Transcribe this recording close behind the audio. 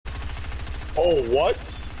Oh, what?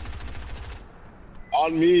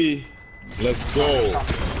 On me. Let's go.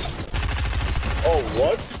 Oh,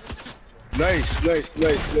 what? Nice, nice,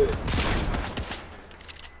 nice, nice.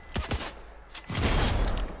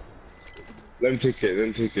 Let me take it, let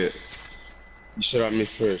me take it. You shot at me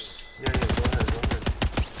first. Yeah, go ahead, go ahead.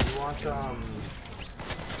 You want,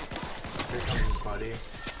 here comes buddy.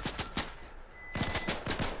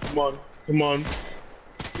 Come on, come on.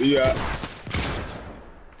 Yeah.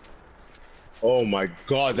 Oh my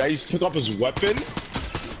god, that he's picked up his weapon?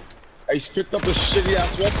 He's picked up a shitty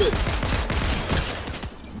ass weapon.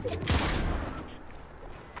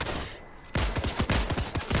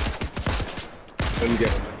 Let me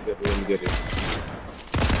get it, let me get it.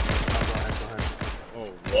 Oh,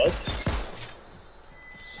 what?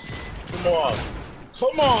 Come on.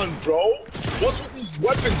 Come on, bro. What's with these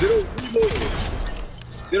weapons? They don't reload.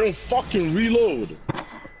 They don't fucking reload.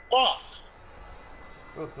 Fuck.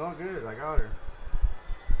 Oh, it's all good. I got her.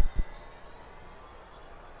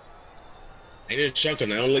 I need a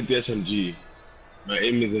shotgun. I don't like the SMG. My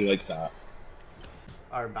aim isn't like that.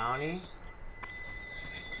 Our bounty.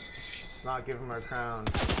 Let's not give them our crown.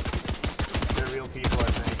 They're real people, I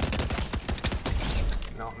think.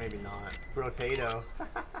 No, maybe not. Rotato.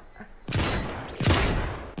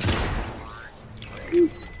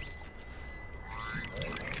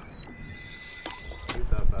 Shoot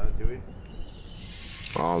that bad, do we?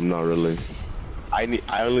 Not really. I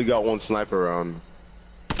only got one sniper round.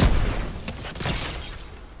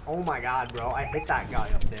 Oh my god, bro. I hit that guy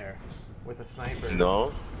up there with a sniper.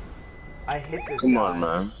 No? I hit this Come guy. on,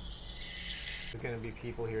 man. There's gonna be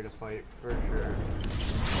people here to fight for sure.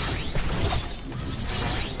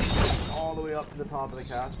 All the way up to the top of the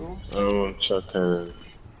castle. I don't want shot cannon.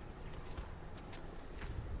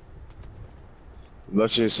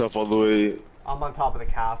 Launching yourself all the way. I'm on top of the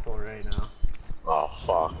castle right now. Oh,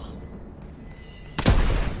 fuck.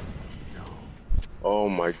 No. Oh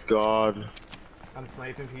my god. I'm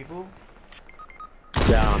sniping people.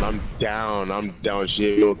 Down, I'm down, I'm down.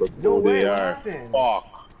 Shit, yo, the No way, they what are. happened? Fuck.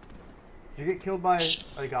 Did you get killed by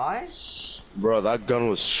a guy? Bro, that gun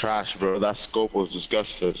was trash, bro. That scope was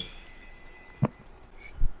disgusted.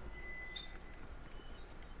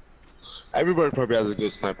 Everybody probably has a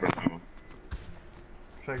good sniper now.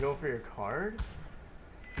 Should I go for your card?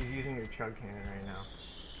 He's using your chug cannon right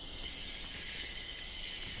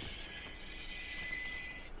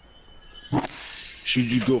now. Should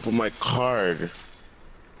you go for my card?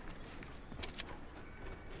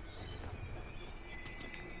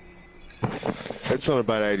 That's not a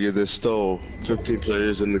bad idea. There's still 15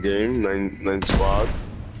 players in the game, nine squad.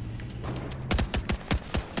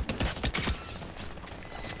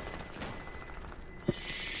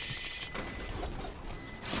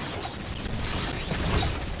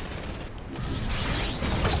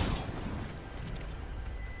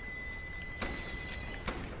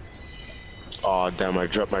 Oh damn! I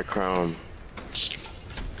dropped my crown.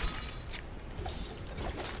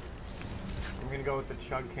 I'm gonna go with the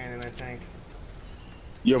chug cannon, I think.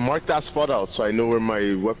 Yo, mark that spot out so I know where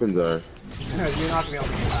my weapons are. You're not gonna be able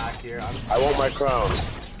to get back here. I want my crown.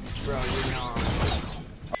 Bro, you're not.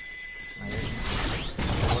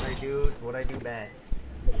 What I do is what I do best.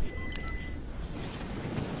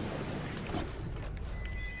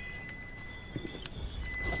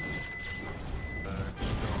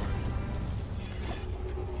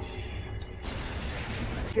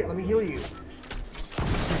 Shit, let me heal you.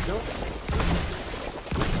 Go.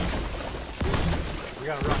 We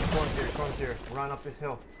gotta run. Storm's here. Run up this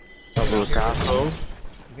hill. Up in the castle? You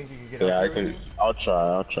think you can get Yeah, up I there can. with me? I'll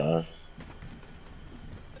try.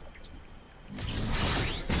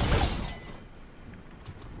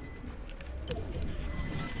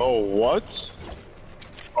 Oh, what?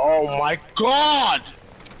 Oh my god!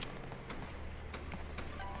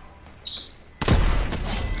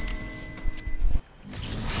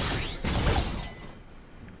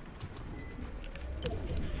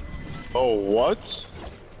 Oh, what?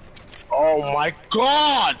 Oh my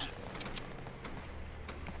god!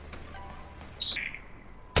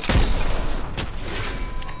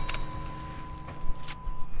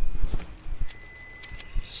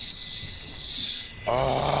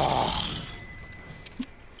 Ah.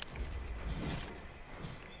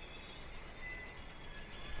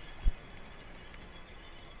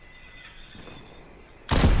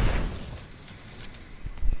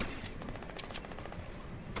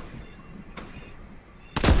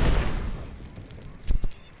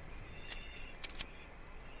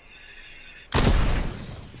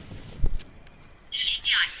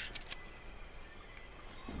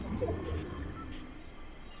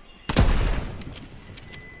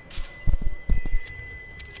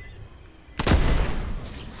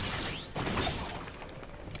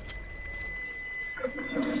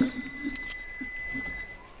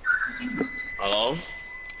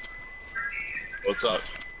 What's up?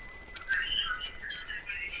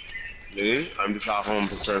 Me? I'm just at home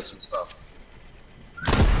preparing some stuff.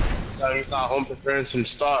 I'm just at home preparing some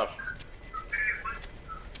stuff.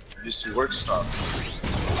 Just some work stuff.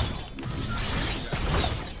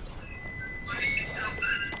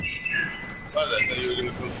 What? I thought you were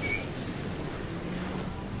gonna come to me.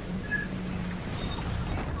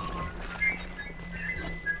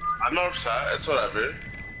 I'm not upset. It's whatever.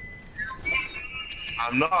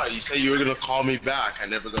 I'm not. You said you were gonna call me back. I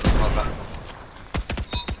never got a call back.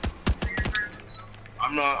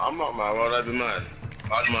 I'm not mad. Why would I be mad?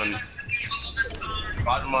 Bad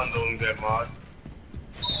man don't get mad.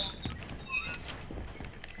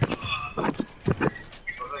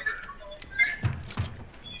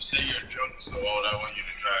 You say you're drunk, so why would I want you